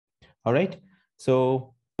All right,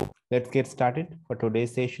 so let's get started for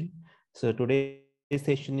today's session. So today's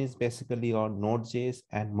session is basically on Node.js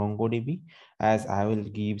and MongoDB, as I will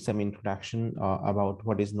give some introduction about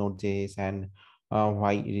what is Node.js and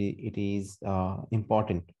why it is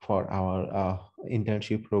important for our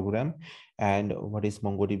internship program, and what is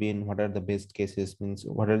MongoDB and what are the best cases, means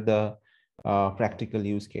what are the practical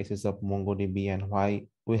use cases of MongoDB and why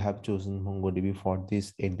we have chosen MongoDB for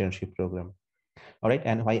this internship program. All right,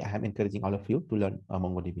 and why I am encouraging all of you to learn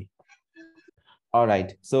MongoDB. All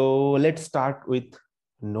right, so let's start with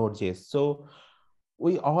Node.js. So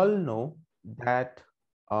we all know that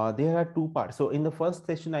there are two parts. So in the first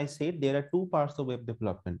session, I said there are two parts of web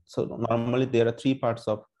development. So normally there are three parts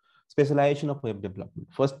of specialization of web development.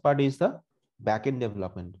 First part is the backend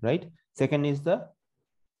development, right? Second is the,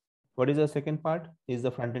 what is the second part? Is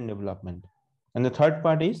the front end development. And the third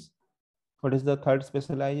part is, what is the third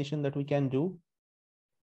specialization that we can do?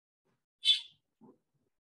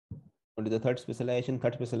 What is the third specialization?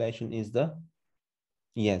 Third specialization is the,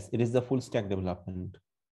 yes, it is the full stack development.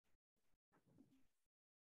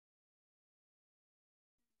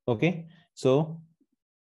 Okay, so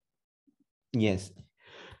yes,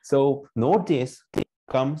 so Node.js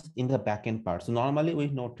comes in the backend part. So normally we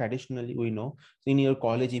know, traditionally we know, so in your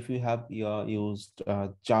college, if you have used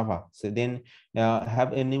Java, so then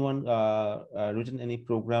have anyone written any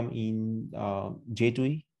program in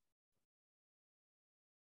J2E,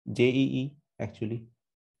 JEE actually?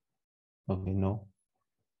 Okay, no.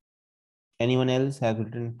 Anyone else have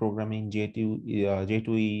written programming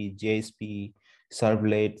J2E, JSP,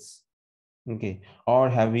 servlets? Okay. Or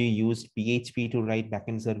have you used PHP to write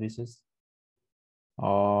backend services?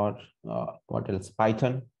 Or what else?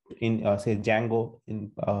 Python in say Django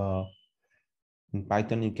in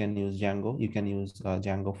Python you can use Django. You can use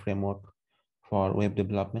Django framework for web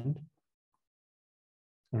development,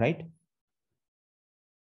 right?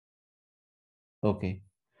 Okay.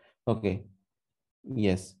 Okay.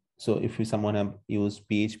 Yes. So if you someone have used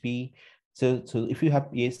PHP, so if you have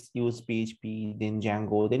used PHP, then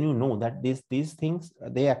Django, then you know that these things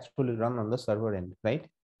they actually run on the server end, right?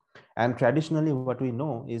 And traditionally, what we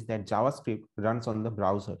know is that JavaScript runs on the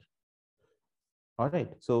browser. All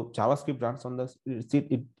right. So JavaScript runs on the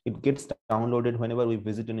it gets downloaded whenever we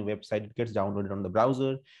visit any website. It gets downloaded on the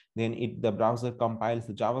browser. Then the browser compiles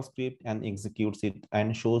the JavaScript and executes it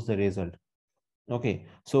and shows the result. Okay,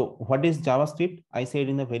 so what is JavaScript? I said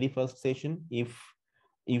in the very first session, if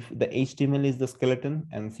the HTML is the skeleton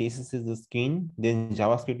and CSS is the skin, then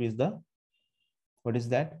JavaScript is the, what is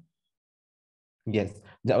that? Yes,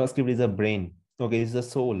 JavaScript is a brain. Okay, it's the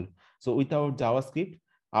soul. So without JavaScript,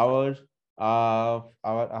 our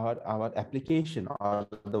our application or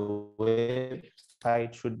the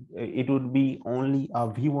website it would be only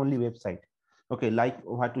a view only website. Okay, like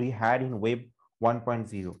what we had in web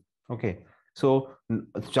 1.0. Okay, so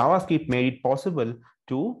JavaScript made it possible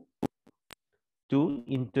to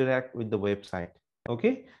interact with the website.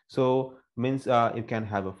 Okay, so means you can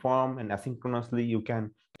have a form and asynchronously you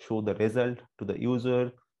can show the result to the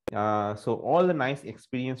user. So all the nice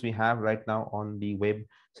experience we have right now on the web.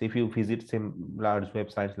 So if you visit some large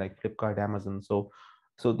websites like Flipkart, Amazon, so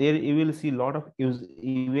there you will see a lot of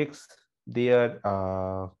UX they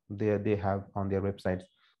have on their websites.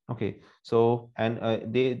 Okay, so and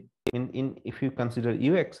they in if you consider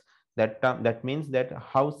UX, that means that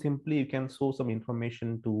how simply you can show some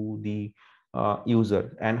information to the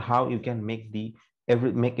user and how you can make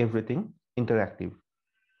make everything interactive.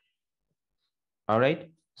 All right,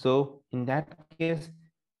 so in that case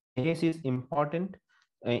JS is important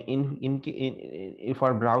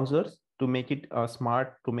for browsers to make it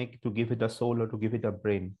smart, to give it a soul or to give it a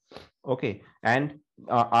brain. Okay, and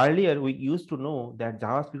earlier we used to know that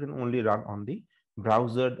JavaScript can only run on the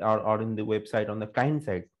browser or in the website on the client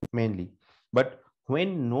side mainly. But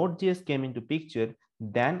when Node.js came into picture,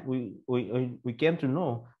 then we came to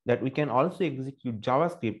know that we can also execute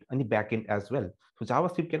JavaScript on the backend as well. So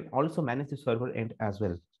JavaScript can also manage the server end as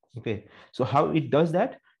well. Okay, so how it does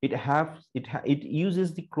that? It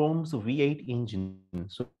uses the Chrome's V8 engine.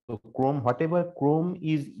 So Chrome, whatever Chrome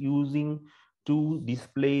is using to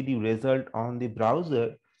display the result on the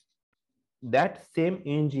browser, that same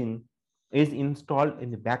engine is installed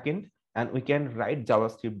in the backend, and we can write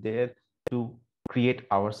JavaScript there to create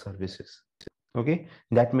our services. Okay,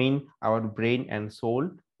 that means our brain and soul.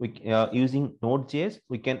 Using Node.js,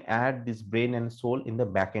 we can add this brain and soul in the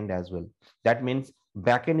backend as well. That means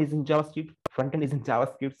backend is in JavaScript, front end is in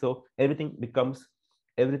JavaScript, so everything becomes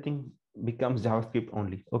JavaScript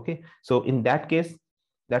only. Okay, so in that case,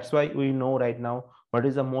 that's why we know right now what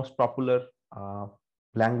is the most popular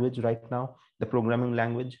language right now, the programming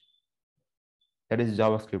language. that is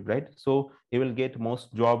JavaScript, right? So you will get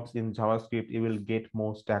most jobs in JavaScript, you will get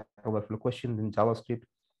most Stack Overflow questions in JavaScript.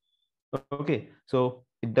 Okay, so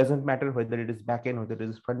it doesn't matter whether it is backend, whether it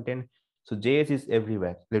is front end. So JS is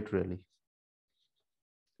everywhere, literally.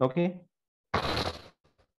 Okay,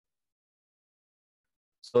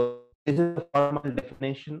 so this is the formal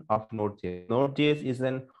definition of Node.js. Node.js is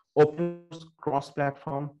an open source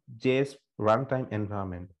cross-platform JS runtime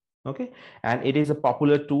environment. Okay, and it is a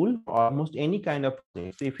popular tool for almost any kind of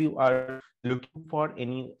project. So if you are looking for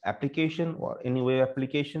any application or any web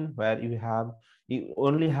application where you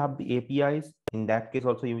only have the APIs, in that case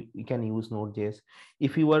also you can use Node.js.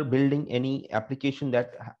 If you are building any application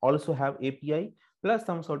that also have API plus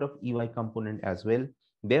some sort of UI component as well,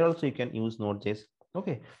 there also you can use Node.js.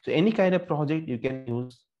 Okay, so any kind of project you can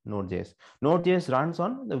use Node.js. Node.js runs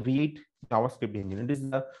on the V8 JavaScript engine. It is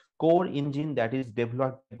the core engine that is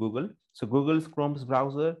developed by Google. So Google's Chrome's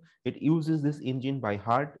browser, it uses this engine by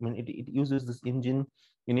heart. I mean, it uses this engine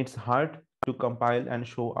in its heart to compile and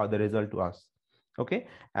show the result to us. Okay,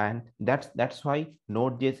 and that's why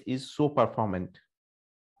Node.js is so performant.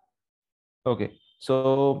 Okay,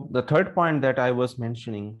 so the third point that I was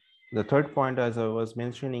mentioning, the third point as I was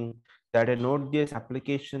mentioning, that a Node.js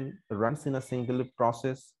application runs in a single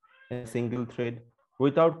process, in a single thread,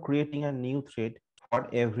 without creating a new thread for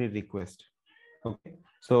every request. Okay,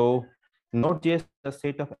 so Node.js is a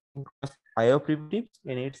set of IO primitives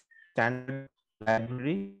in its standard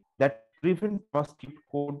library that prevent JavaScript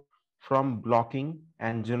code from blocking,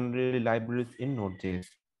 and generally libraries in Node.js.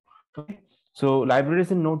 Okay, so libraries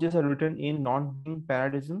in Node.js are written in non-blocking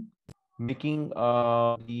paradigm, making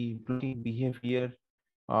the blocking behavior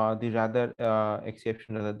the rather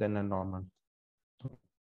exception rather than a normal.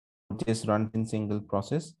 Node.js runs in single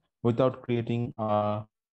process without creating a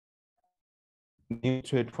new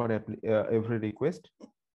thread for every request.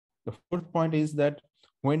 The fourth point is that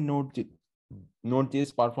when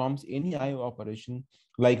Node.js performs any IO operation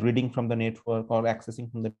like reading from the network or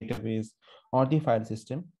accessing from the database or the file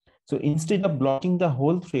system, so instead of blocking the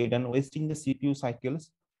whole thread and wasting the CPU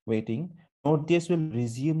cycles waiting, Node.js will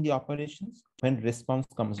resume the operations when response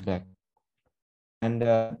comes back. And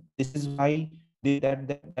this is why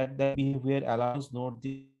that behavior allows Node.js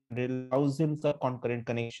to handle thousands of concurrent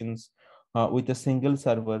connections with a single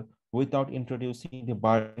server without introducing the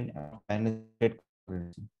burden of managed thread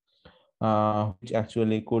concurrency, which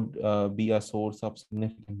actually could be a source of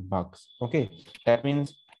significant bugs. Okay, that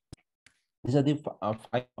means these are the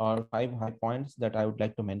five high points that I would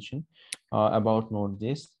like to mention about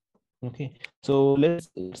Node.js. Okay, so let's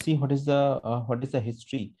see what is the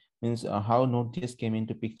history, means how Node.js came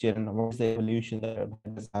into picture and what is the evolution that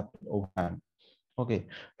has happened over time. Okay,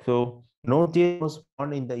 so Node.js was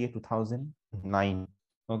born in the year 2009.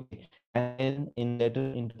 Okay, and then in later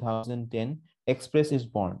in 2010, Express is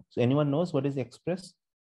born. So anyone knows what is Express?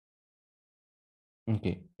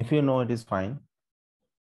 Okay, if you know, it is fine.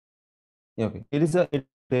 Okay, it is a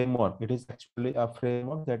framework. It is actually a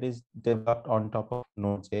framework that is developed on top of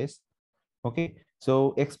Node.js. Okay,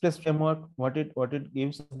 so Express framework, what it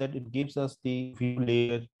gives us, that it gives us the view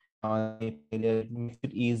layer, the API layer. It makes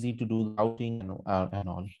it easy to do the routing and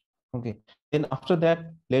all. Okay, then after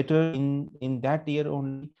that, later in that year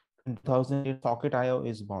only, in 2008, Socket IO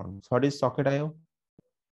is born. So what is Socket IO?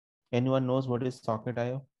 Anyone knows what is Socket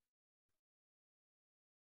IO?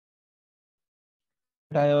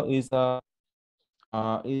 IO is is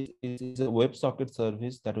a WebSocket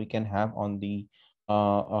service that we can have on the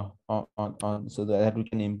on so that we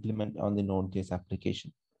can implement on the Node.js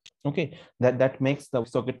application. Okay, that makes the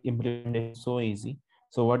WebSocket implementation so easy.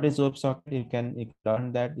 So what is WebSocket? You can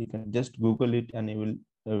learn that. You can just Google it and you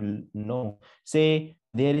will know. Say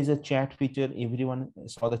there is a chat feature. Everyone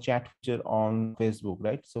saw the chat feature on Facebook,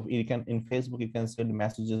 right? So you can, in Facebook you can send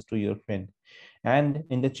messages to your friend, and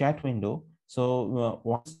in the chat window. So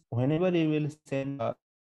whenever you will send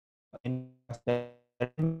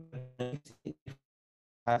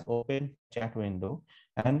has opened chat window,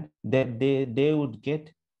 and they would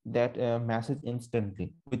get that message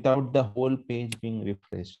instantly without the whole page being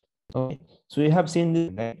refreshed. Okay, so you have seen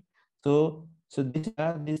this, right? So this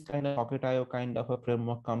kind of Socket IO kind of a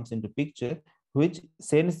framework comes into picture, which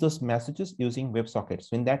sends those messages using WebSockets.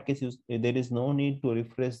 So in that case, there is no need to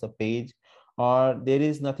refresh the page, or there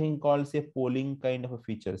is nothing called, say, polling kind of a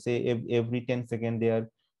feature. Say every 10 seconds they are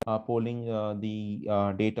polling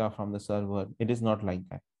the data from the server. It is not like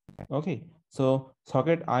that. Okay, so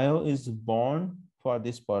Socket IO is born for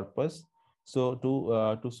this purpose. So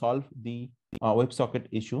to solve the WebSocket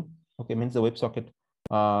issue, okay, means the WebSocket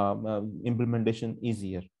implementation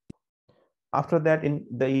easier. After that, in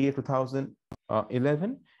the year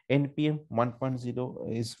 2011, npm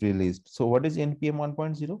 1.0 is released. So what is npm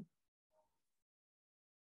 1.0?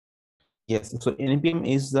 Yes, so npm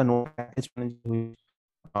is the node package manager which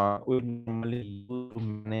we normally use to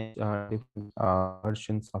manage different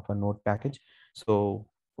versions of a node package. So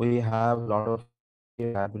we have a lot of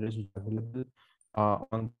libraries which are available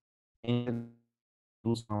on internet to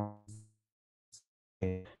do some of these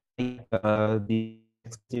things. Okay, like the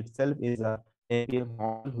package itself is a npm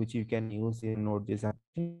model which you can use in Node.js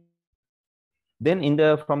application. Then in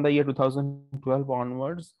the from the year 2012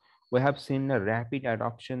 onwards, we have seen a rapid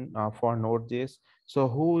adoption for Node.js. So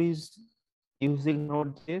who is using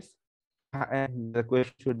Node.js? And the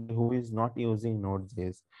question should be, who is not using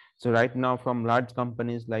Node.js? So right now, from large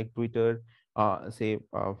companies like Twitter,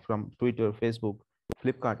 from Twitter, Facebook,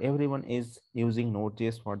 Flipkart, everyone is using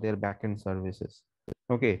Node.js for their backend services.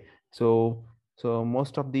 Okay, so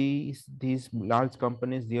most of these large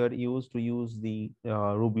companies, they are used to use the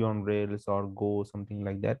Ruby on Rails or Go, something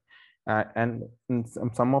like that, and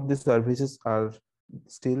some of the services are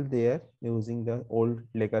still there using the old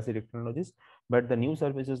legacy technologies, but the new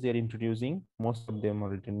services they are introducing, most of them are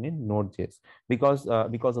written in Node.js because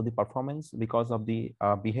of the performance, because of the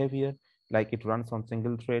behavior, like it runs on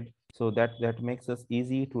single thread, so that makes us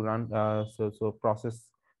easy to run process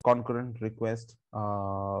concurrent request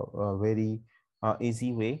very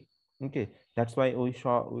easy way. Okay, that's why we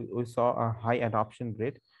saw a high adoption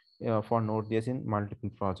rate for Node.js in multiple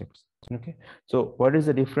projects. Okay, so what is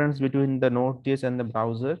the difference between the Node.js and the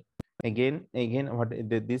browser? Again,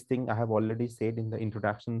 this thing I have already said in the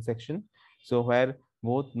introduction section. So where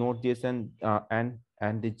both Node.js and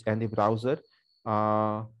the browser,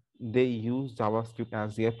 they use JavaScript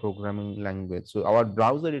as their programming language. So our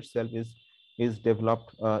browser itself is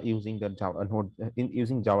developed using the Java node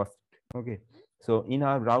using JavaScript. Okay, so in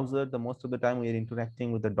our browser, the most of the time we are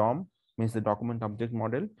interacting with the DOM, means the document object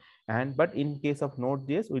model, and but in case of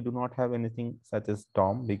Node.js, we do not have anything such as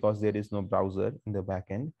DOM because there is no browser in the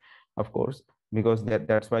backend, of course, because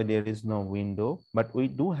that's why there is no window. But we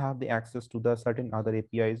do have the access to the certain other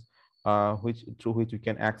APIs, which through which we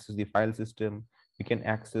can access the file system. We can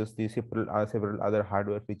access the several other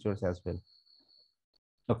hardware features as well.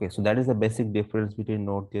 Okay, so that is the basic difference between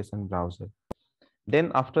Node.js and browser.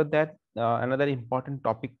 Then after that, another important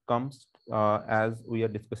topic comes as we are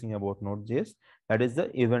discussing about Node.js, that is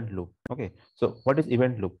the event loop. Okay, so what is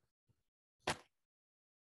event loop?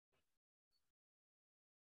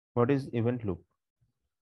 What is event loop?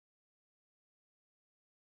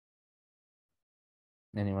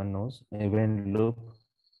 Anyone knows? Event loop.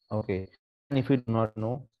 Okay, even if you do not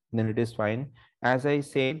know, then it is fine. As I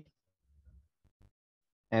said,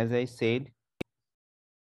 as I said,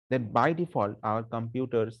 that by default, our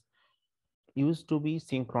computers used to be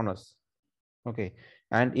synchronous. Okay,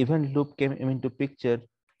 and event loop came into picture,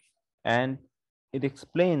 and it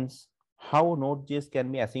explains how Node.js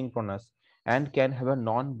can be asynchronous and can have a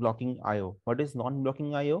non-blocking IO. What is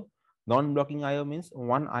non-blocking IO? Non-blocking IO means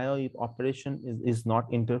one IO operation is not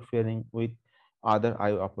interfering with other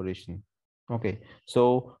IO operation. Okay,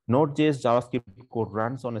 so Node.js JavaScript code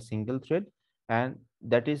runs on a single thread, and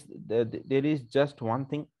that is there is just one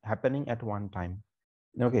thing happening at one time.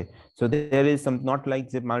 Okay, so there is some, not like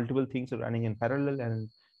the multiple things are running in parallel and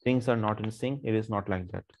things are not in sync. It is not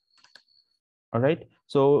like that. All right,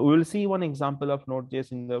 so we will see one example of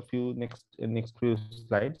Node.js in the next few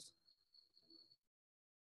slides.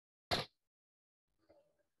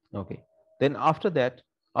 Okay, then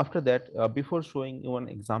before showing you an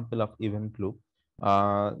example of event loop,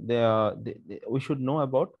 we should know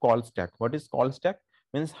about call stack. What is call stack?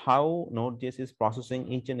 Means how Node.js is processing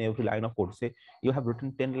each and every line of code. Say you have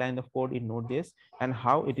written 10 lines of code in Node.js, and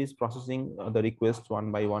how it is processing the requests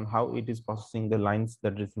one by one, how it is processing the lines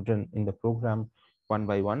that is written in the program one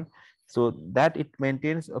by one. So that it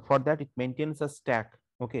maintains, for that it maintains a stack,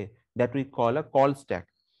 okay, that we call a call stack.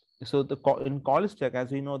 So in call stack,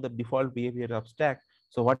 as we know, the default behavior of stack,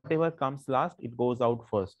 so whatever comes last, it goes out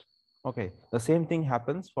first. Okay, the same thing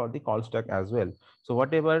happens for the call stack as well. So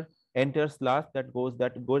whatever enters last,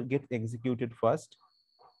 gets executed first,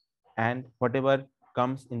 and whatever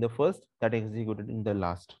comes in the first, that executed in the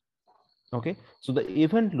last. Okay, so the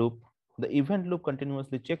event loop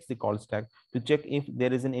continuously checks the call stack to check if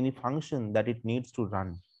there isn't any function that it needs to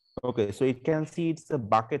run. Okay, so it can see it's a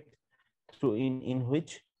bucket through in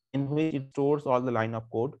which it stores all the line of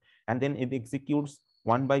code, and then it executes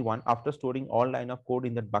one by one. After storing all line of code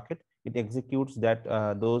in that bucket, it executes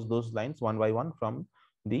those lines one by one from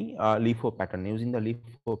the LIFO pattern, using the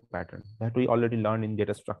LIFO pattern that we already learned in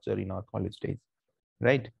data structure in our college days,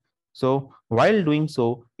 right? So while doing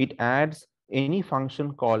so, it adds any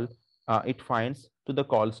function call it finds to the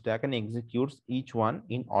call stack and executes each one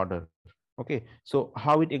in order. Okay, so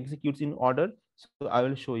how it executes in order, so I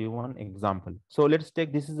will show you one example. So let's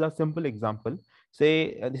take, this is a simple example.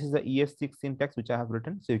 Say this is the ES6 syntax which I have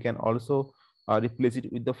written, so you can also replace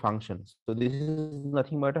it with the function. So this is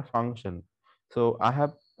nothing but a function. So I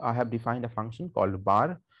have defined a function called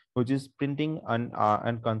bar, which is printing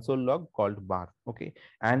an console log called bar. Okay,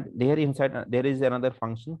 and there inside there is another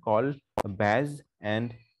function called baz,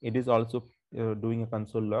 and it is also doing a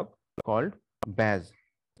console log called baz.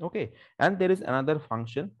 Okay, and there is another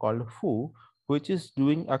function called foo, which is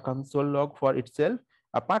doing a console log for itself.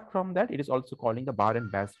 Apart from that, it is also calling the bar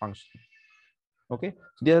and baz function. Okay,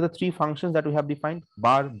 so there are the three functions that we have defined: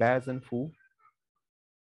 bar, baz, and foo.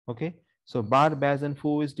 Okay, so bar, baz, and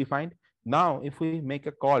foo is defined. Now, if we make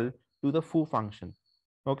a call to the foo function,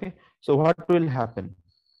 okay, so what will happen?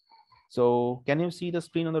 So can you see the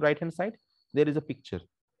screen on the right hand side? There is a picture.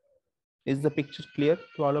 Is the picture clear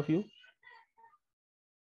to all of you?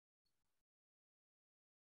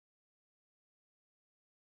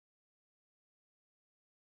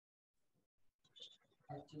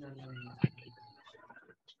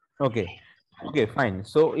 Okay, okay, fine.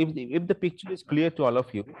 So if the picture is clear to all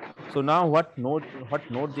of you, so now what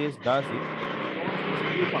Node.js does is calls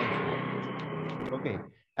this foo function. Okay,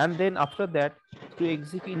 and then after that, to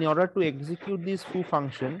execute, in order to execute this foo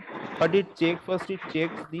function, what it checks first, it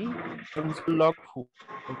checks the console log foo.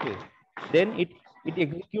 Okay, then it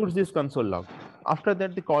executes this console log. After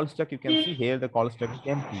that, the call stack, you can see here the call stack is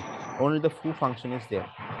empty. Only the foo function is there.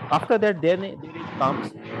 After that, then there it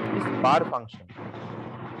comes this bar function.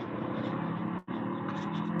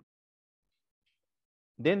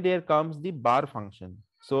 Then there comes the bar function.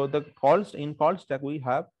 So the calls in call stack we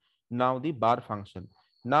have now the bar function.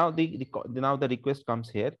 Now now the request comes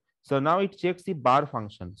here. So now it checks the bar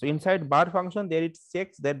function. So inside bar function there it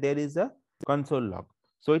checks that there is a console log.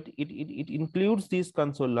 So it includes this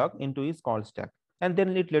console log into its call stack, and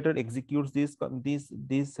then it later executes this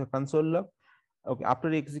console log. Okay,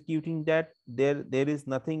 after executing that, there is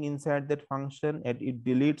nothing inside that function, and it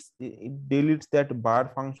deletes that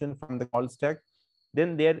bar function from the call stack.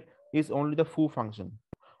 Then there is only the foo function.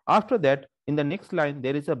 After that, in the next line,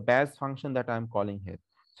 there is a baz function that I'm calling here.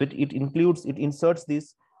 So it inserts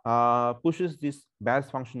this, pushes this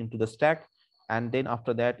baz function into the stack, and then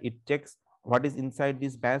after that, it checks what is inside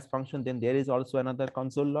this baz function. Then there is also another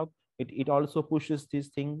console log. It also pushes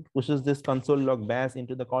this console log baz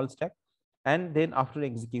into the call stack, and then after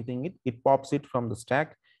executing it, it pops it from the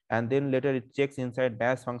stack, and then later it checks inside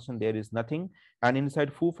baz function there is nothing, and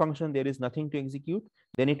inside foo function there is nothing to execute.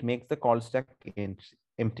 Then it makes the call stack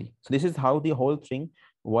empty. So this is how the whole thing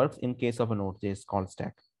works in case of a Node.js call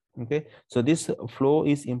stack. Okay, so this flow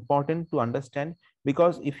is important to understand,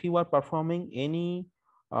 because if you are performing any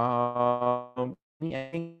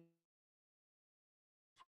any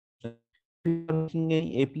if you are making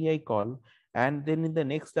any API call, and then in the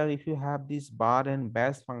next line, if you have this bar and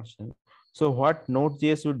bash function, so what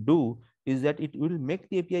Node.js would do is that it will make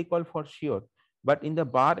the API call for sure, but in the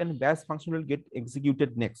bar and bash function will get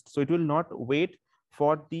executed next. So it will not wait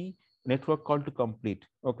for the network call to complete.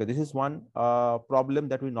 Okay, this is one problem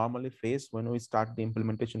that we normally face when we start the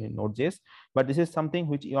implementation in Node.js, but this is something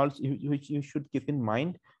which you should keep in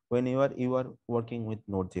mind when you are working with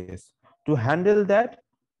Node.js. To handle that,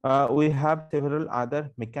 we have several other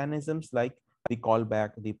mechanisms like the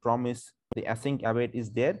callback, the promise, the async await is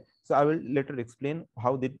there. So I will later explain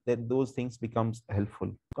how that those things becomes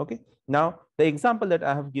helpful. Okay. Now the example that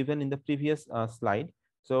I have given in the previous slide.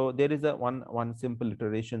 So there is a one simple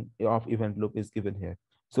iteration of event loop is given here.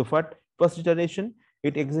 So for first iteration,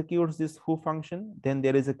 it executes this foo function. Then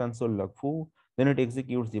there is a console log foo. Then it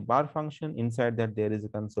executes the bar function. Inside that there is a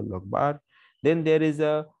console log bar. Then there is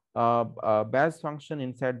a baz function.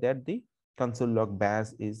 Inside that the console log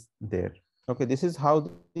baz is there. Okay, this is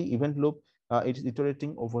how the event loop it is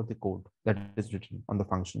iterating over the code that is written on the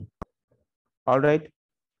function. All right.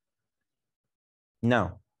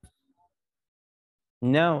 Now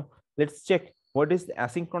let's check what is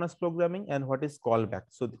asynchronous programming and what is callback.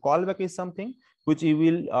 So the callback is something which you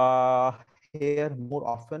will hear more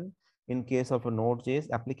often in case of a Node.js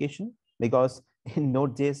application, because in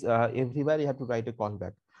Node.js everywhere you have to write a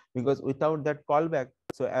callback, because without that callback,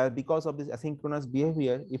 so because of this asynchronous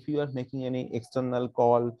behavior, if you are making any external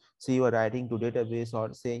call, say you are writing to database,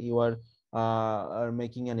 or say you are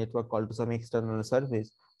making a network call to some external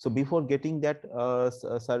service, so before getting that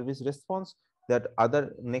service response, that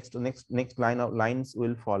other next line of lines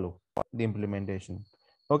will follow the implementation.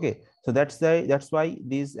 Okay, so that's why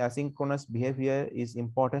this asynchronous behavior is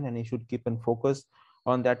important, and you should keep and focus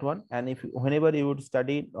on that one. And if whenever you would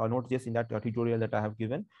study Node.js in that tutorial that I have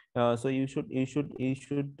given, so you should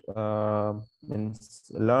means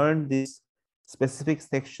learn this specific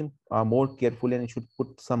section more carefully, and you should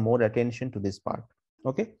put some more attention to this part.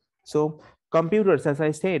 Okay, so computers, as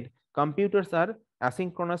I said, computers are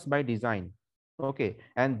asynchronous by design. Okay,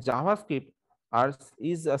 and JavaScript are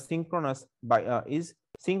is asynchronous by is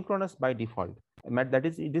synchronous by default. That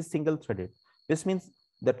is, it is single threaded. This means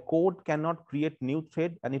that code cannot create new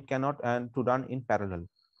thread, and it cannot and to run in parallel.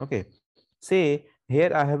 Okay, say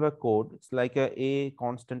here I have a code. It's like a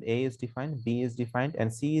constant a is defined, b is defined,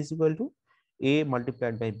 and c is equal to a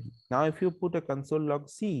multiplied by b. Now if you put a console log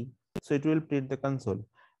c, so it will print the console,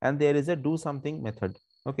 and there is a do something method.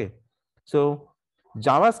 Okay, so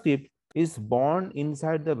JavaScript is born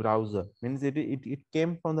inside the browser, means it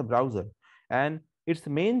came from the browser, and its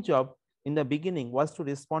main job in the beginning was to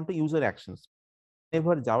respond to user actions.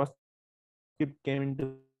 Whenever JavaScript came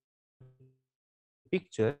into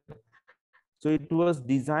picture, so it was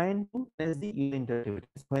designed to manage the user interactivity.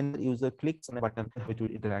 Whenever user clicks on a button, it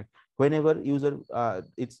will interact. Whenever user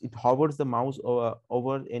it hovers the mouse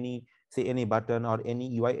over any, say, any button or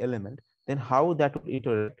any UI element, then how that would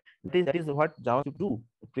interact, that is what JavaScript do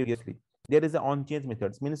previously. There is a on change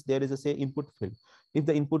methods, means there is a, say, input field. If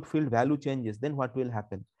the input field value changes, then what will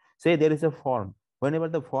happen? Say there is a form. Whenever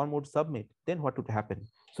the form would submit, then what would happen?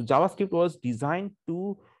 So JavaScript was designed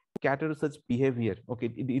to cater such behavior.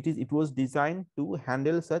 Okay, it was designed to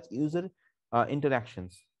handle such user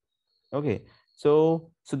interactions. Okay,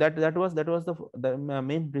 so that was the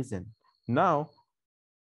main reason. Now,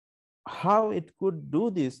 how it could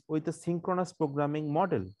do this with a synchronous programming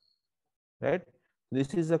model, right?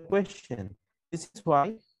 This is a question. This is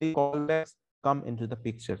why the callbacks come into the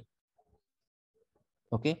picture.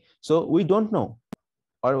 Okay, so we don't know,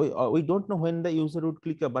 or we don't know when the user would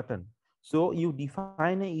click a button. So you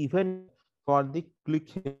define an event for the click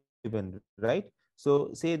event, right?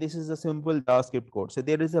 So say this is a simple JavaScript code. So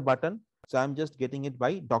there is a button. So I'm just getting it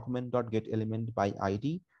by document.getElement by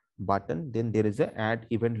ID button. Then there is a add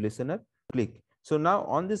event listener click. So now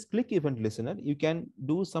on this click event listener, you can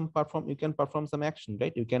do some perform. You can perform some action,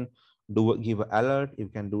 right? You can give an alert. You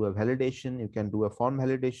can do a validation. You can do a form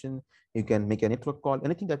validation. You can make a network call.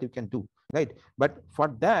 Anything that you can do, right? But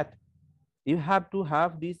for that, you have to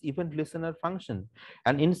have this event listener function,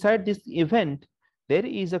 and inside this event there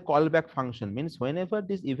is a callback function. Means whenever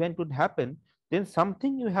this event would happen, then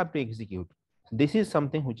something you have to execute. This is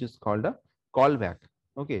something which is called a callback.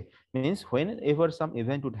 Okay, means whenever some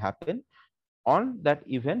event would happen, on that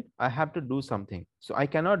event I have to do something. So I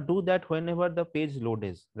cannot do that whenever the page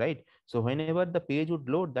loads, right? So whenever the page would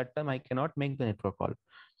load, that time I cannot make the network call.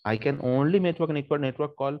 I can only make a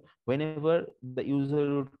network call whenever the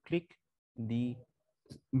user would click the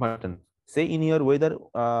button. Say in your weather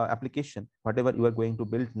application, whatever you are going to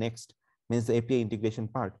build next, means the API integration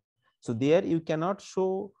part. So there you cannot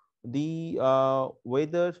show the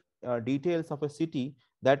weather details of a city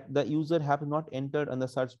that the user have not entered on the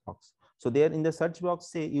search box. So there in the search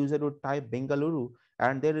box, say user would type Bengaluru,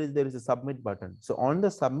 and there is a submit button. So on the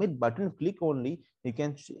submit button click only, you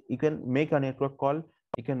can make a network call.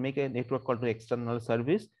 You can make a network call to external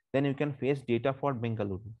service. Then you can fetch data for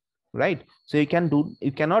Bengaluru, right? So you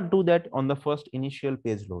cannot do that on the first initial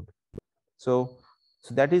page load. So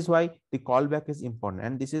that is why the callback is important,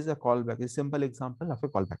 and this is a callback, a simple example of a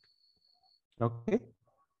callback. Okay,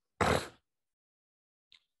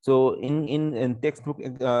 so in textbook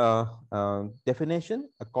definition,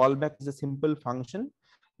 a callback is a simple function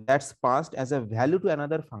that's passed as a value to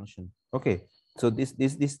another function. Okay, so this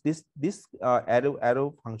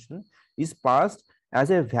arrow function is passed as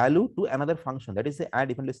a value to another function, that is the add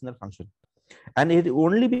event listener function, and it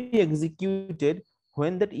only be executed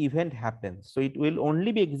when that event happens. So it will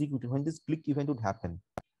only be executed when this click event would happen.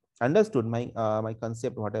 Understood my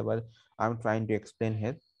concept, whatever I'm trying to explain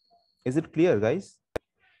here? Is it clear, guys?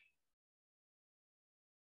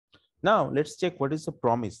 Now let's check what is the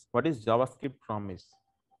promise. What is JavaScript promise?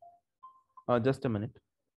 Just a minute.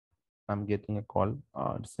 I'm getting a call.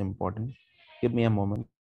 It's important. Give me a moment.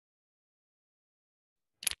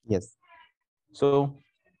 Yes. So,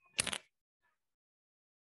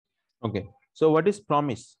 okay. So what is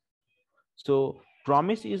promise? So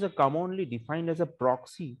promise is a commonly defined as a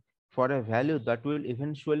proxy for a value that will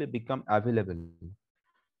eventually become available.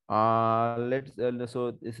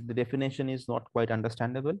 The definition is not quite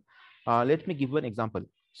understandable. Let me give an example.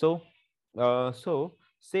 So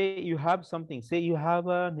say you have something. Say you have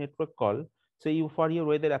a network call. Say you for your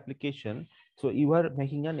weather application. So you are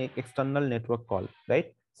making an external network call,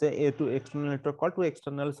 right? Say to external network call to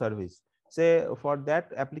external service. say for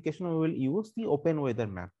that application we will use the open weather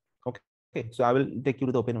map. Okay, so I will take you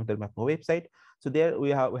to the open weather map website. So there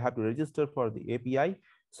we have to register for the API.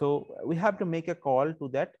 So we have to make a call to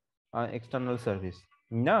that external service.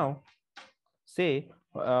 Now say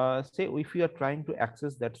if we are trying to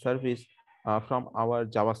access that service from our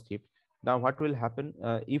JavaScript. Now what will happen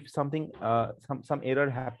if something some error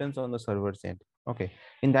happens on the server's end? Okay,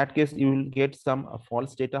 in that case you will get some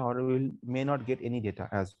false data, or you will may not get any data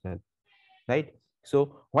as well, right? So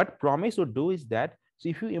what promise would do is that, so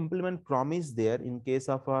if you implement promise there in case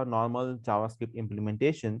of a normal JavaScript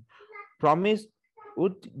implementation, promise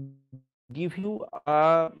would give you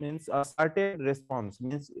means a certain response,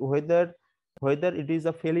 means whether it is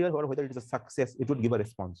a failure or whether it is a success, it would give a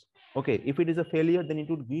response. Okay, if it is a failure, then it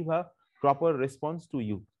would give a proper response to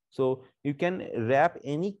you. So you can wrap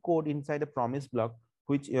any code inside a promise block,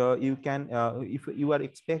 which you can if you are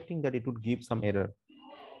expecting that it would give some error.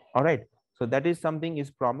 All right, so that is something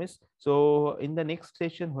is promised. So in the next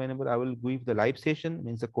session, whenever I will give the live session,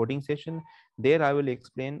 means a coding session, there I will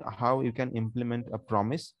explain how you can implement a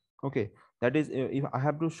promise. Okay, that is if I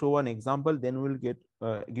have to show an example, then we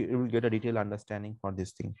will get a detailed understanding for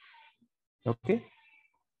this thing. Okay,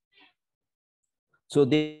 so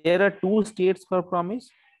there are two states for promise.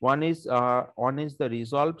 One is the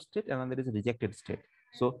resolved state, and another is a rejected state.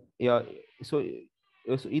 So yeah, so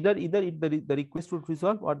so either the request would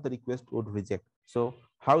resolve or the request would reject. So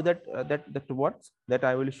how that works, that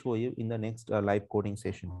I will show you in the next live coding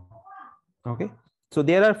session. Okay, so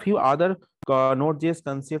there are few other Node.js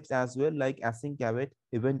concepts as well, like async await,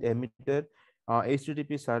 event emitter,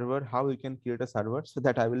 HTTP server, how you can create a server. So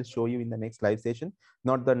that I will show you in the next live session,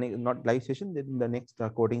 not live session, then in the next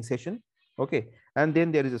coding session. Okay, and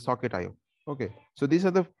then there is a socket IO. Okay, so these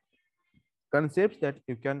are the concepts that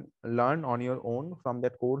you can learn on your own from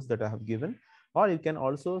that course that I have given, or you can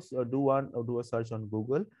also do a search on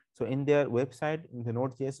Google. So in their website, in the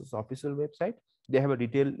Node.js official website, they have a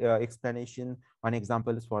detailed explanation on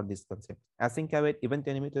examples for this concept: async await, event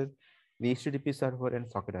emitter, the HTTP server, and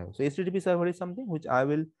socket IO. So HTTP server is something which I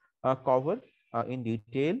will cover in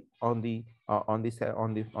detail on the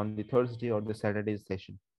Thursday or the Saturday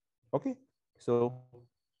session. Okay, so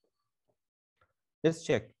let's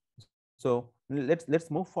check. So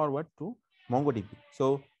let's move forward to MongoDB.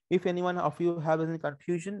 So if anyone of you have any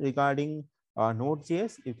confusion regarding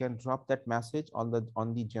Node.js, you can drop that message on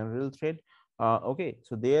the general thread. Okay,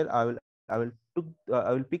 so there I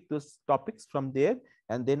will pick those topics from there,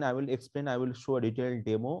 and then I will explain. I will show a detailed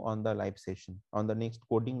demo on the live session, on the next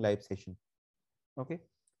coding live session. Okay,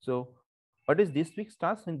 so what is this week's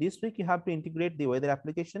task? In this week, you have to integrate the weather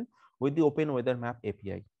application with the Open Weather Map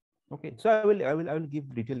API. Okay, so I will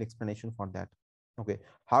give detailed explanation for that. Okay,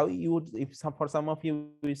 how you would, if for some of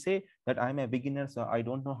you will say that I'm a beginner, so I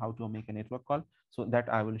don't know how to make a network call, so that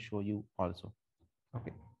I will show you also.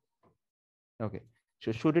 Okay, okay.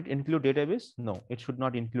 So should it include database? No, it should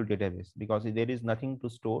not include database, because there is nothing to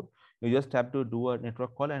store. You just have to do a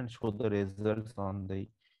network call and show the results on the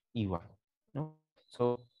UI. Okay,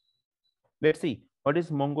 so let's see what is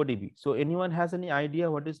MongoDB. So anyone has any idea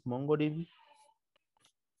what is MongoDB?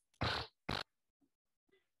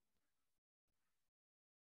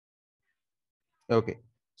 Okay,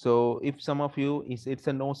 so if some of you is, it's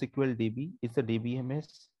a NoSQL DB, it's a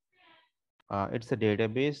DBMS, it's a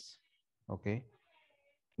database. Okay,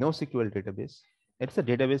 NoSQL database. It's a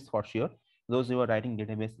database for sure. Those who are writing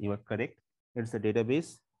database, you are correct. It's a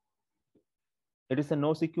database. It is a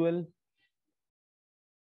NoSQL.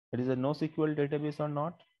 It is a NoSQL database or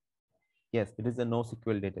not? Yes, it is a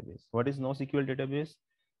NoSQL database. What is NoSQL database?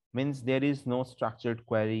 Means there is no structured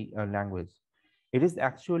query language. It is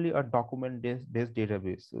actually a document-based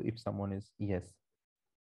database. So if someone is yes,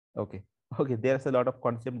 okay, okay, there's a lot of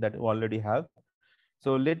concept that we already have.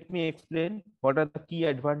 So let me explain what are the key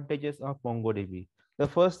advantages of MongoDB. The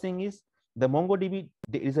first thing is the MongoDB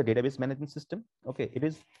is a database management system. Okay, it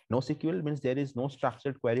is NoSQL, means there is no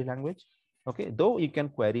structured query language. Okay, though you can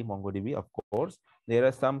query MongoDB, of course, there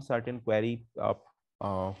are some certain query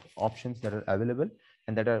options that are available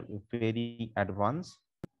and that are very advanced.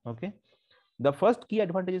 Okay, the first key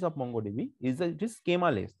advantages of MongoDB is that it is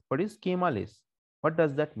schemaless. What is schemaless? What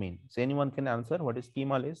does that mean? So anyone can answer what is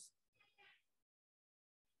schemaless?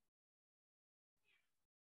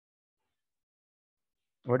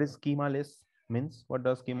 What is schemaless means? What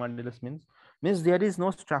does schemaless means? Means there is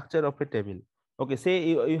no structure of a table. Okay, say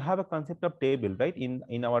you have a concept of table, right?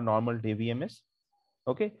 In our normal DBMS.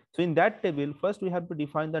 Okay, so in that table, first we have to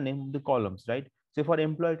define the name of the columns, right? So for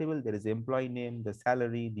employee table, there is employee name, the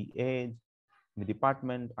salary, the age, the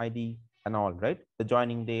department ID and all, right? The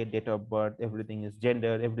joining date, date of birth, everything is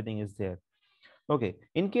gender, everything is there. Okay,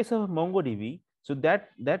 in case of MongoDB, so that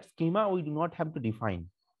schema we do not have to define.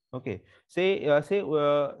 Okay, say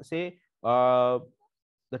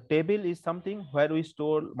the table is something where we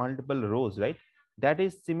store multiple rows, right? That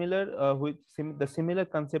is similar with the similar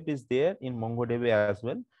concept is there in MongoDB as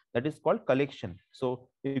well. That is called collection. So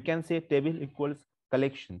you can say table equals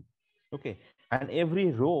collection. Okay, and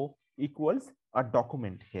every row equals a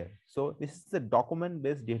document here. So this is a document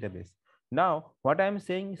based database. Now what I am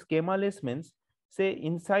saying schemaless means, say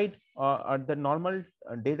inside the normal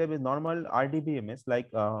database, normal RDBMS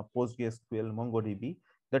like PostgreSQL, MongoDB,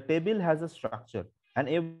 the table has a structure, and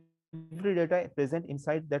every data present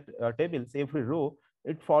inside that table, say every row,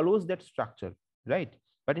 it follows that structure, right?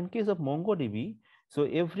 But in case of MongoDB, so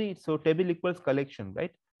table equals collection,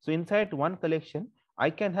 right? So inside one collection, I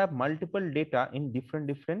can have multiple data in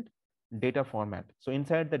different data format. So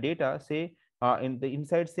inside the data, say in the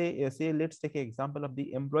inside, say let's take an example of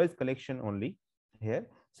the employees collection only here.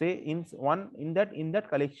 Say in that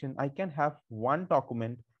collection, I can have one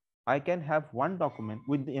document. I can have one document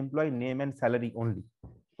with the employee name and salary only.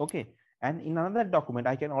 Okay, and in another document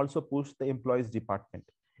I can also push the employees department.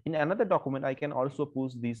 In another document I can also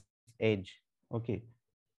push this age. Okay,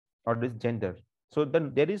 or this gender. So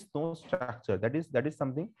then there is no structure. That is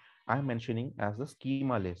something I'm mentioning as a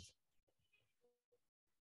schema list.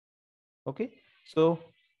 Okay, so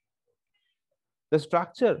the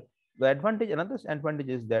structure, the advantage, another advantage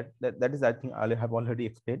is that is, I think I have already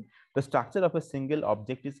explained. The structure of a single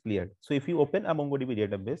object is clear. So if you open a MongoDB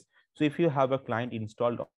database, so if you have a client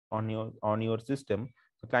installed on your system,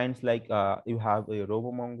 so clients like you have a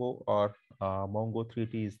RoboMongo or Mongo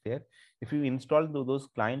 3T is there. If you install those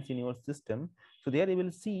clients in your system, so there you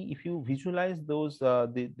will see, if you visualize those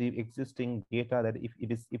the existing data, that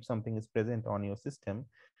if something is present on your system,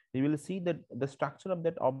 you will see that the structure of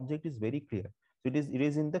that object is very clear. So it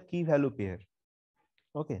is in the key value pair.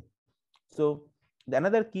 Okay, so the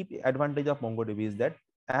another key advantage of MongoDB is that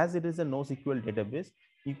as it is a NoSQL database,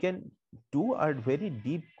 you can do a very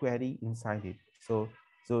deep query inside it. So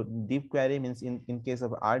deep query means, in case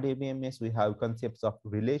of RDBMS, we have concepts of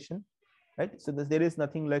relation, right? So there is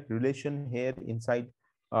nothing like relation here inside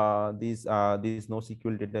these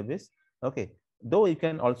NoSQL database. Okay, though you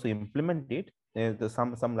can also implement it.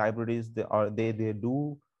 Some libraries, they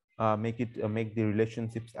do make the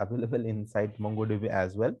relationships available inside MongoDB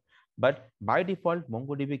as well. But by default,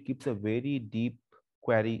 MongoDB keeps a very deep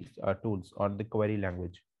query tools or the query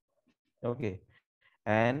language. Okay,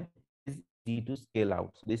 and it is easy to scale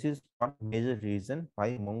out. So this is one major reason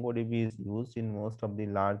why MongoDB is used in most of the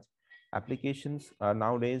large applications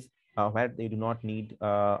nowadays, where they do not need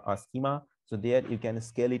a schema. So there you can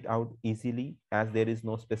scale it out easily, as there is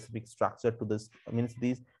no specific structure to this. Means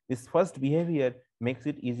this first behavior makes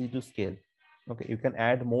it easy to scale. Okay, you can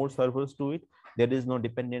add more servers to it. There is no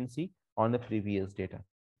dependency on the previous data.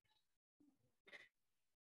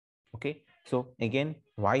 Okay, so again,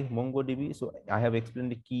 why MongoDB? So I have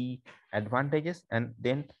explained the key advantages, and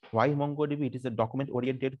then why MongoDB. It is a document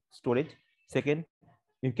oriented storage. Second,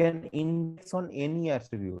 you can index on any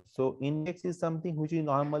attribute. So index is something which you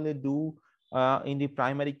normally do in the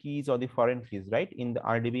primary keys or the foreign keys, right, in the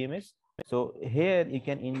RDBMS. So here you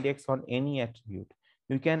can index on any attribute.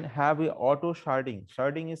 You can have a auto sharding.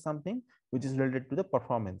 Sharding is something which is related to the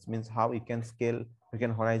performance, means how you can scale, you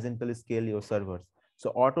can horizontally scale your servers. So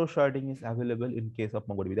auto sharding is available in case of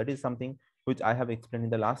MongoDB. That is something which I have explained in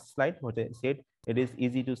the last slide, which I said it is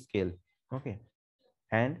easy to scale. Okay,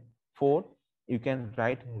 and fourth, you can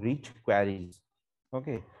write rich queries.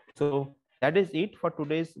 Okay, so that is it for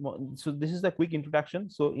today's. So this is a quick introduction.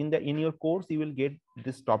 So in your course you will get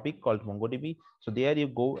this topic called MongoDB. So there you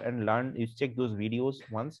go and learn, you check those videos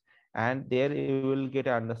once, and there you will get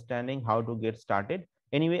an understanding how to get started.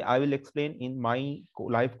 Anyway, I will explain in my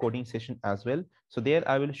live coding session as well. So there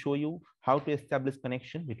I will show you how to establish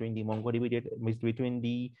connection between the MongoDB data, between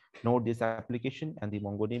the Node.js application and the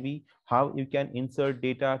MongoDB, how you can insert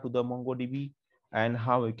data to the MongoDB, and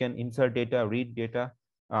how you can insert data, read data,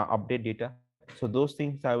 update data. So those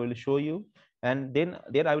things I will show you, and then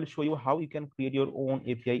there I will show you how you can create your own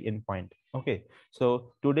API endpoint. Okay,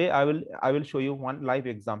 so today I will show you one live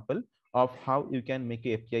example of how you can make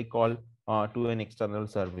a API call to an external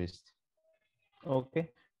service. Okay,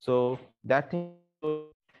 so that thing I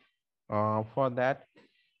will show you for that.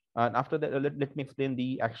 And after that, let me explain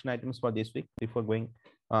the action items for this week before going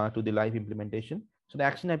to the live implementation. So the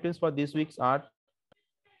action items for this weeks are: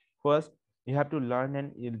 first, you have to learn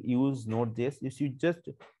and use Node.js. You should just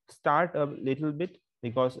start a little bit,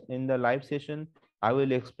 because in the live session, I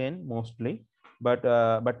will explain mostly.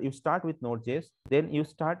 but you start with Node.js, then you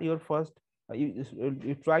start your first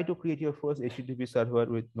you try to create your first HTTP server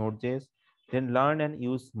with Node.js, then learn and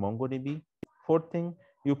use MongoDB. Fourth thing,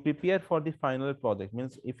 you prepare for the final project.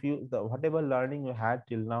 Means if you the whatever learning you had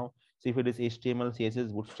till now, so if it is HTML,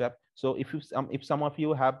 CSS, Bootstrap, so if some of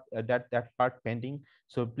you have that part pending,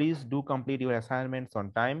 so please do complete your assignments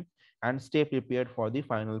on time and stay prepared for the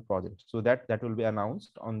final project. So that will be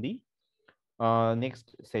announced on the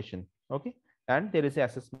next session. Okay, and there is an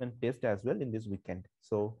assessment test as well in this weekend.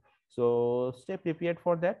 So stay prepared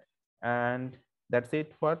for that, and that's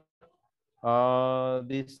it for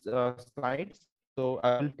these slides. So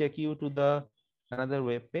I will take you to the another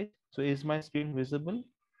web page. So is my screen visible,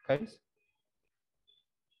 guys?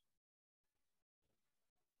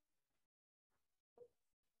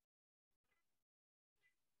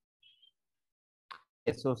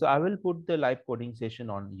 Yes, so I will put the live coding session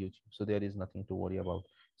on YouTube, so there is nothing to worry about.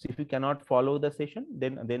 So if you cannot follow the session,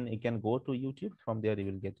 then you can go to YouTube. From there you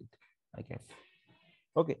will get it, I guess.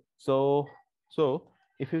 Okay, so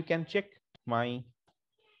if you can check my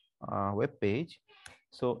web page,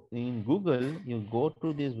 so in Google you go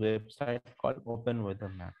to this website called Open Weather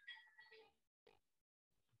Map.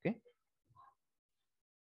 Okay,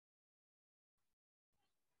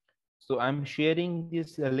 so I'm sharing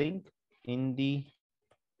this link in the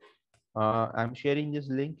I'm sharing this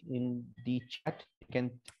link in the chat.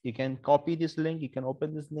 You can copy this link. You can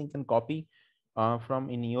open this link and copy from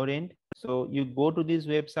in your end. So you go to this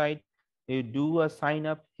website. You do a sign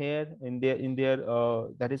up here in their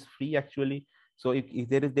that is free actually. So if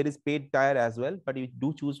there is paid tier as well, but you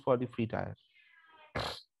do choose for the free tier.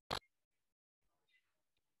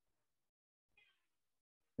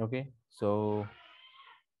 Okay. So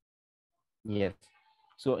yes.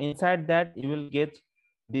 So inside that you will get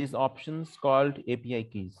these options called API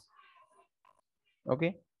keys.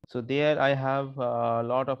 Okay, so there I have a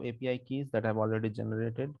lot of API keys that I've already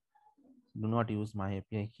generated. Do not use my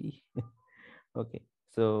API key. Okay,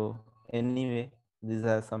 so anyway, these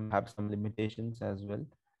are some limitations as well.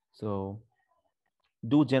 So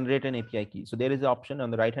do generate an API key. So there is an option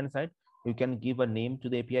on the right hand side. You can give a name to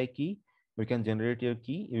the API key. You can generate your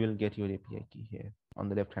key. You will get your API key here on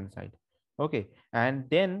the left hand side. Okay, and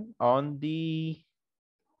then on the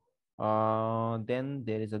then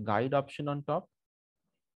there is a guide option on top.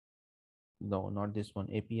 No, not this one.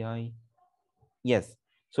 API. Yes.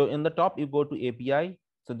 So in the top, you go to API.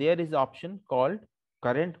 So there is option called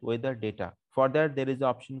current weather data. For that, there is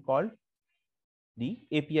option called the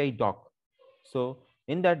API doc. So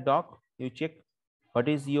in that doc, you check what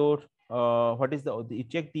is your what is the you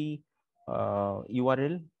check the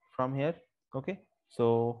URL from here. Okay.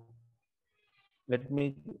 So let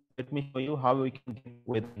me show you how we can get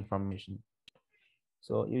weather information.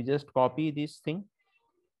 So you just copy this thing.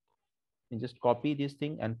 You just copy this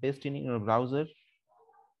thing and paste it in your browser.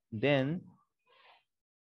 Then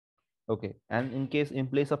okay, and in case in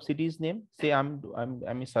place of city's name, say I'm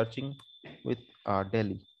searching with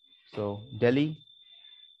Delhi. So Delhi,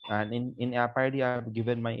 and in app ID I have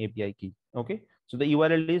given my API key. Okay, so the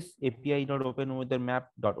URL is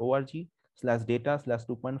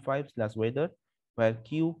api.openweathermap.org/data/2.5/weather, where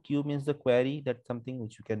Q means the query. That's something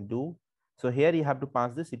which you can do. So here you have to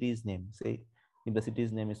pass the city's name. Say if the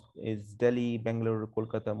city's name is Delhi, Bangalore,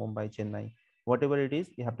 Kolkata, Mumbai, Chennai, whatever it is,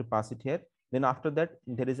 you have to pass it here. Then after that,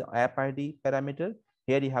 there is app ID parameter.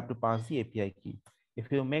 Here you have to pass the API key.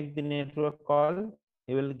 If you make the network call,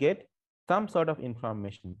 you will get some sort of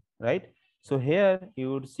information, right? So here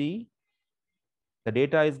you would see the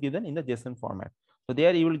data is given in the JSON format. So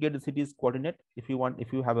there you will get the city's coordinate. If you want,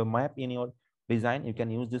 if you have a map in your design, you can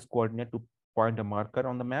use this coordinate to point a marker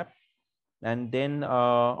on the map. And then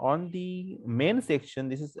on the main section,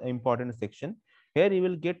 this is an important section. Here you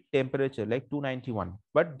will get temperature like 291,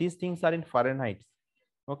 but these things are in Fahrenheit.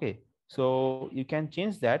 Okay, so you can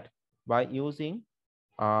change that by using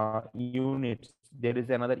units. There is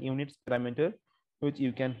another units parameter which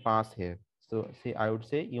you can pass here. So say I would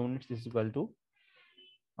say units is equal to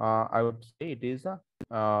I would say it is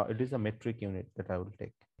a metric unit that I will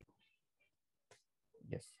take.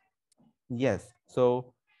 Yes. Yes.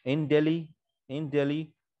 So in Delhi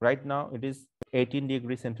right now it is 18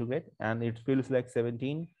 degrees centigrade and it feels like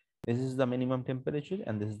 17. This is the minimum temperature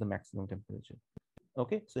and this is the maximum temperature.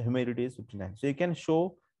 Okay, so humidity is 59. So you can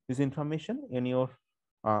show this information in your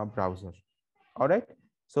browser. All right,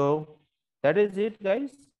 so that is it,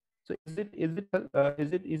 guys. So is it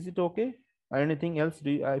okay, or anything else do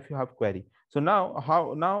you, if you have query? So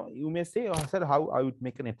now you may say, oh, sir, how I would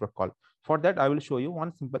make a network call. For that I will show you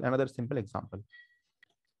another simple example.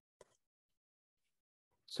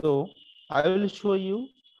 So I will show you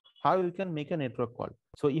how you can make a network call.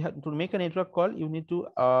 So you have to make a network call. You need to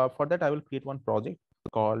for that I will create one project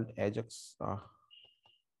called Ajax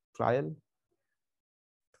trial.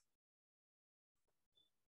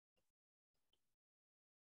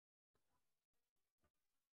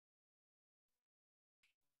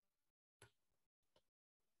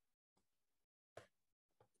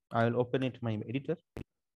 I will open it my editor.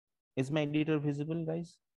 Is my editor visible,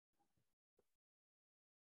 guys?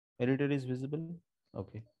 Editor is visible.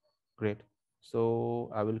 Okay, great.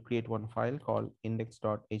 So I will create one file called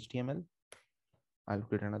index.html. I'll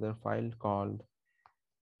create another file called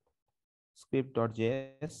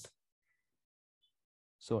script.js.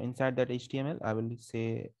 So inside that HTML, I will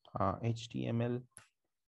say HTML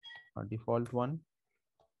default one,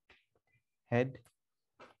 head,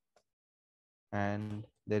 and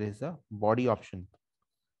there is a body option.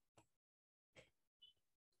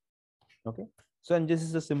 Okay, so and this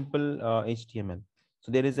is a simple HTML.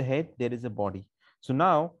 So there is a head, there is a body. So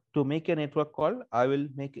now to make a network call, I will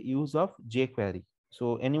make use of jQuery.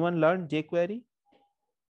 So anyone learned jQuery?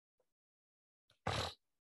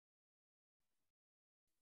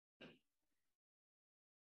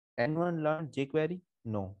 Anyone learned jQuery?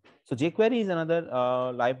 No. So jQuery is another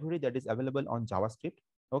library that is available on JavaScript.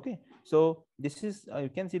 Okay, so this is you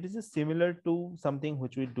can see this is similar to something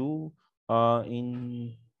which we do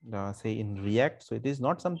in say in React. So it is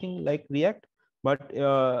not something like React, but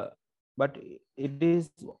it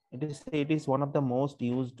is one of the most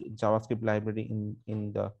used JavaScript library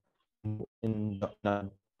in the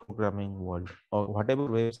programming world, or whatever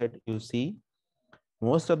website you see.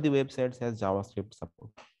 Most of the websites has JavaScript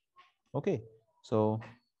support. Okay, so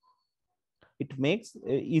it makes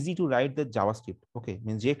easy to write the JavaScript. Okay,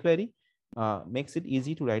 means jQuery makes it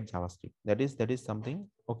easy to write JavaScript. That is something.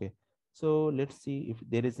 Okay, so let's see if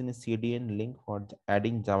there is any CDN link for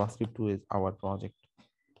adding JavaScript to our project.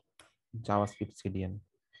 JavaScript CDN.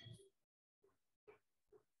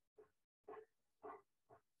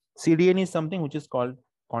 CDN is something which is called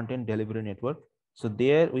Content Delivery Network. So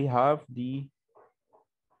there we have the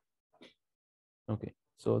okay.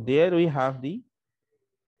 So there we have the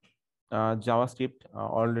JavaScript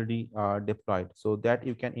already deployed, so that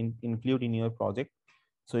you can include in your project.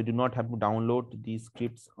 So you do not have to download these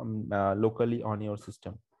scripts locally on your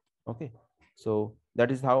system. Okay, so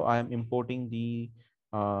that is how I am importing the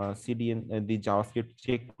CDN, the JavaScript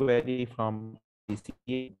jQuery from the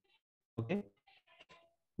CDN. Okay,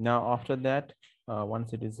 now after that,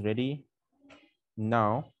 once it is ready,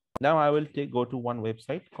 now I will go to one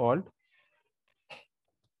website called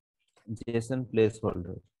JSON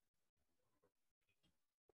placeholder.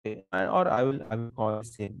 Okay, or I will call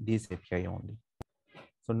this API only.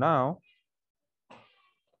 So now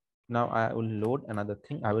I will load another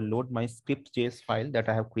thing. I will load my script.js file that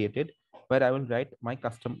I have created, where I will write my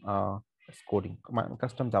custom coding, my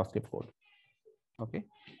custom JavaScript code. Okay,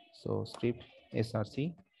 so script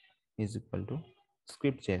src is equal to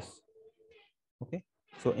script.js. Okay,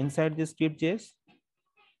 so inside this script.js,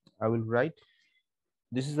 I will write,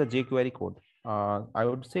 this is the jQuery code. I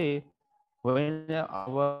would say when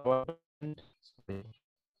our document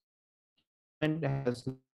has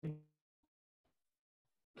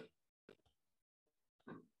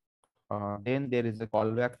then there is a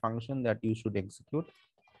callback function that you should execute,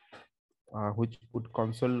 which would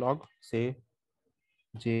console log say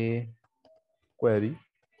jQuery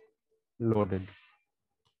loaded.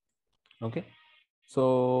 Okay,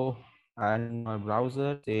 so and my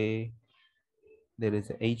browser say there is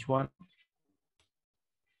a h1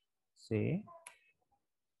 say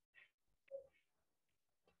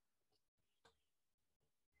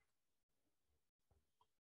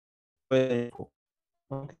okay,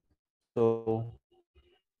 so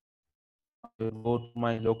I will go to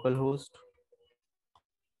my local host,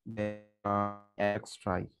 then Ajax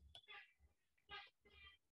try.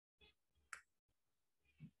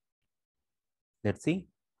 Let's see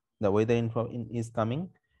the way the info is coming.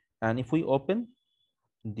 And if we open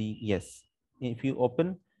the yes, if you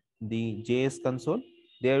open the JS console,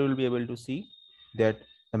 there will be able to see that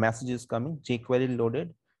the message is coming, jQuery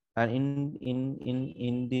loaded. And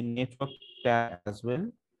in the network tab as well,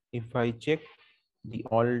 if I check the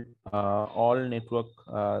all network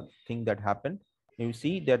thing that happened, you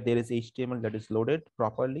see that there is HTML that is loaded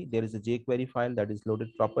properly, there is a jQuery file that is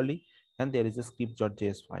loaded properly, and there is a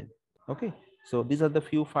script.js file. Okay, so these are the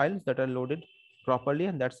few files that are loaded properly,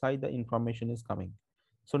 and that's how the information is coming.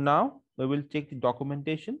 So now we will check the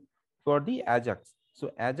documentation for the Ajax.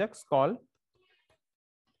 So Ajax call.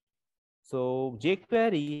 So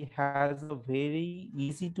jQuery has a very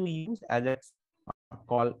easy to use Ajax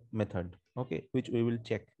call method. Okay, which we will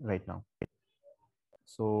check right now.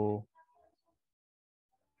 So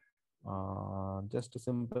just a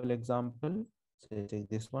simple example, say take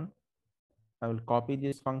this one. I will copy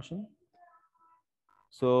this function.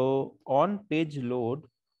 So on page load,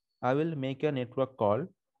 I will make a network call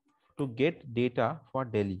to get data for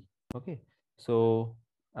Delhi. Okay. So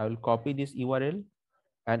I will copy this URL,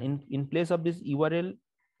 and in place of this URL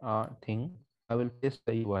thing, I will paste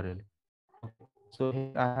the URL. Okay. So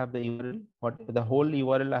here I have the URL, what the whole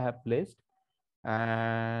URL I have placed,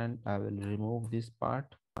 and I will remove this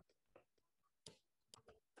part.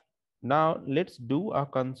 Now let's do a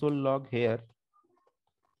console log here.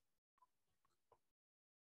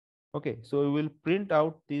 Okay, so we will print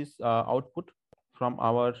out this output from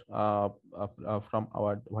our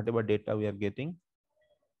whatever data we are getting.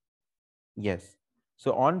 Yes.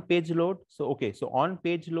 So on page load. So okay. So on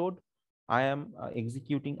page load, I am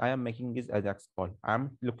executing. I am making this Ajax call. I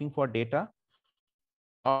am looking for data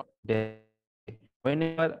for Delhi. Okay.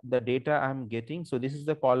 Whenever the data I am getting, so this is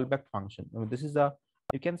the callback function. I mean, this is a,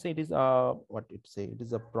 you can say it is a, what it say, it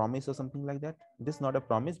is a promise or something like that. It is not a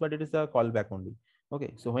promise, but it is a callback only.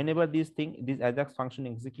 Okay. So whenever this Ajax function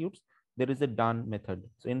executes, there is a done method.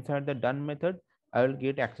 So inside the done method, I will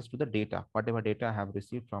get access to the data, whatever data I have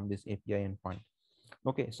received from this API endpoint.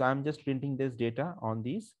 Okay, so I'm just printing this data on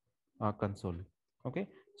this console. Okay,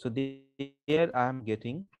 so there I am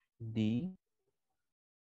getting the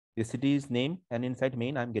the city's name, and inside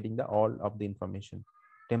main I'm getting the all of the information,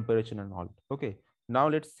 temperature and all. Okay, now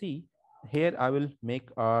let's see. Here I will make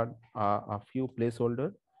a few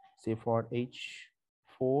placeholder, say for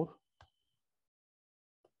H4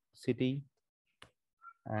 city,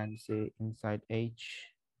 and say inside H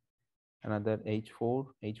another H4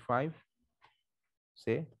 H5,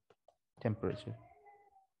 say temperature.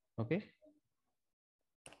 Okay,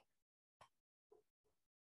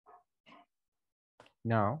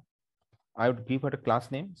 now I would give it a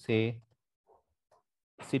class name, say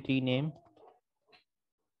city name,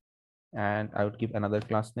 and I would give another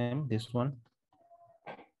class name. This one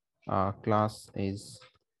class is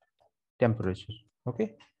temperature.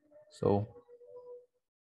 Okay, so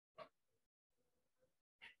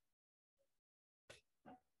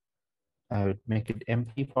I would make it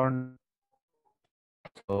empty for now.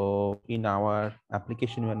 So in our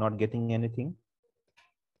application, we are not getting anything.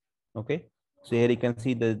 Okay, so here you can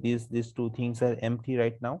see that these two things are empty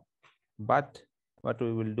right now. But what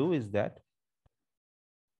we will do is that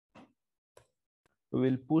we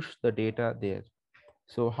will push the data there.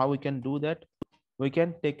 So how we can do that? We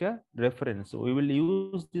can take a reference. So we will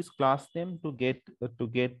use this class name to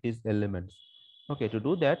get these elements. Okay, to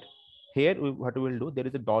do that, here what we will do, there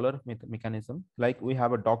is a dollar mechanism, like we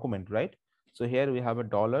have a document, right? So here we have a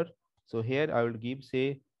dollar. So here I will give,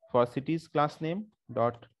 say, for cities class name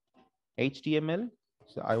dot html.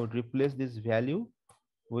 So I would replace this value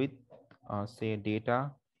with say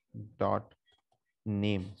data dot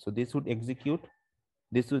name. So this would execute,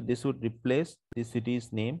 this would replace the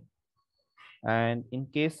city's name. And in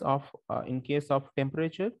case of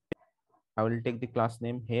temperature, I will take the class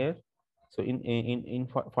name here. So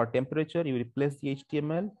for temperature, you replace the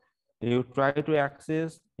HTML. You try to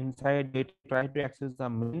access inside it, try to access the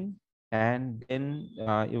main, and then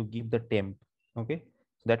you give the temp. Okay,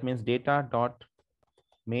 so that means data dot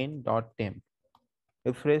main dot temp.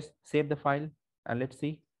 Refresh, save the file, and let's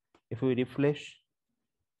see if we refresh,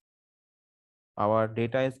 our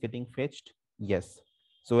data is getting fetched. Yes.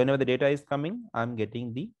 So whenever the data is coming, I'm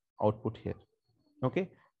getting the output here. Okay,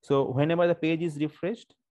 so whenever the page is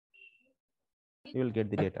refreshed, you will get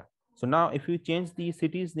the data. So now if you change the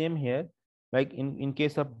city's name here, like in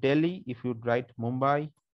case of Delhi, if you write Mumbai,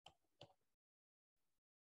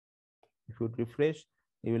 if you refresh,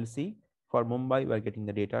 you will see for Mumbai we are getting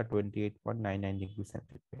the data 28.99 degrees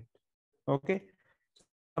centigrade. Okay,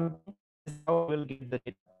 this is how we'll get the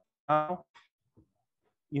data. Now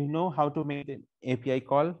you know how to make the API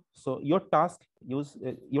call. So your task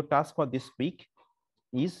for this week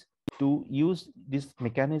is to use this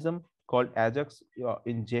mechanism called Ajax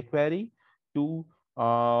in jQuery to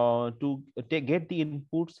get the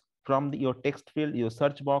inputs from your text field, your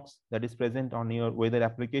search box that is present on your weather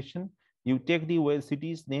application. You take the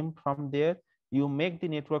city's name from there. You make the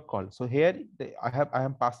network call. So here I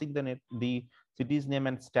am passing the city's name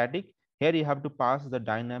and static. Here you have to pass the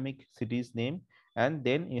dynamic city's name, and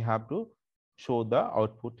then you have to show the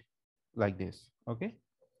output like this. Okay,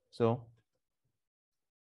 so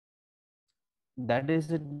that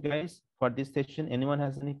is it, guys, for this session. Anyone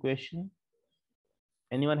has any question?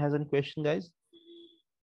 Anyone has any question, guys?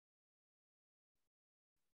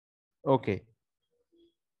 Okay.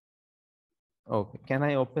 Okay, can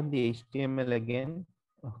I open the HTML again?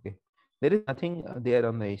 Okay, There is nothing there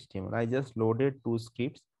on the HTML. I just loaded two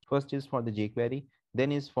scripts. First is for the jQuery,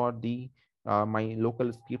 then is for the my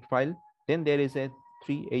local script file. Then there is a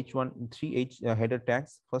three H header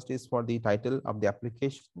tags. First is for the title of the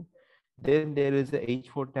application. Then there is a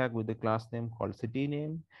H4 tag with the class name called city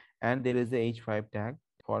name, and there is a H5 tag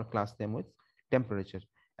for class name with temperature.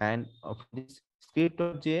 And for this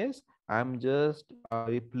script.js, I'm just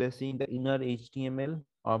replacing the inner HTML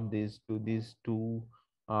of these two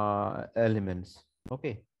elements.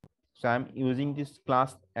 Okay, so I'm using this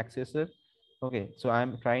class accessor. Okay, so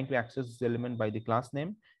I'm trying to access this element by the class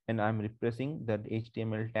name, and I'm replacing the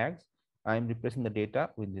HTML tags. I'm replacing the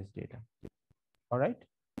data with this data. All right.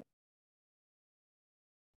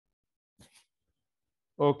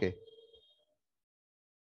 Okay,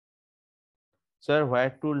 sir,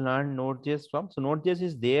 where to learn Node.js from? So Node.js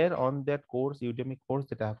is there on that course, Udemy course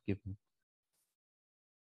that I have given.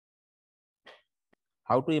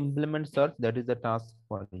 How to implement search, that is the task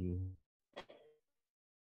for you.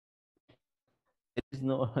 There is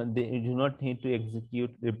no, you do not need to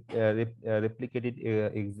execute, replicate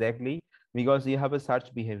it exactly, because you have a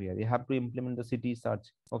search behavior. You have to implement the city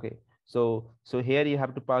search. Okay, so here you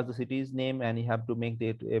have to pass the city's name, and you have to make the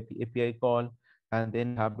API call, and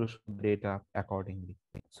then you have to show the data accordingly.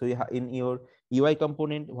 So you in your UI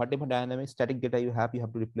component, whatever dynamic static data you have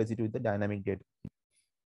to replace it with the dynamic data.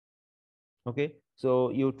 Okay, so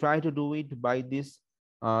you try to do it by this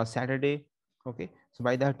Saturday. Okay, so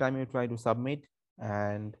by that time you try to submit,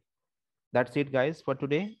 and that's it, guys, for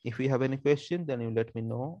today. If you have any question, then you let me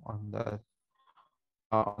know on the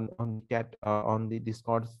on the chat on the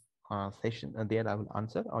Discord session, and there I will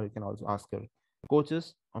answer, or you can also ask your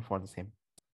coaches for the same.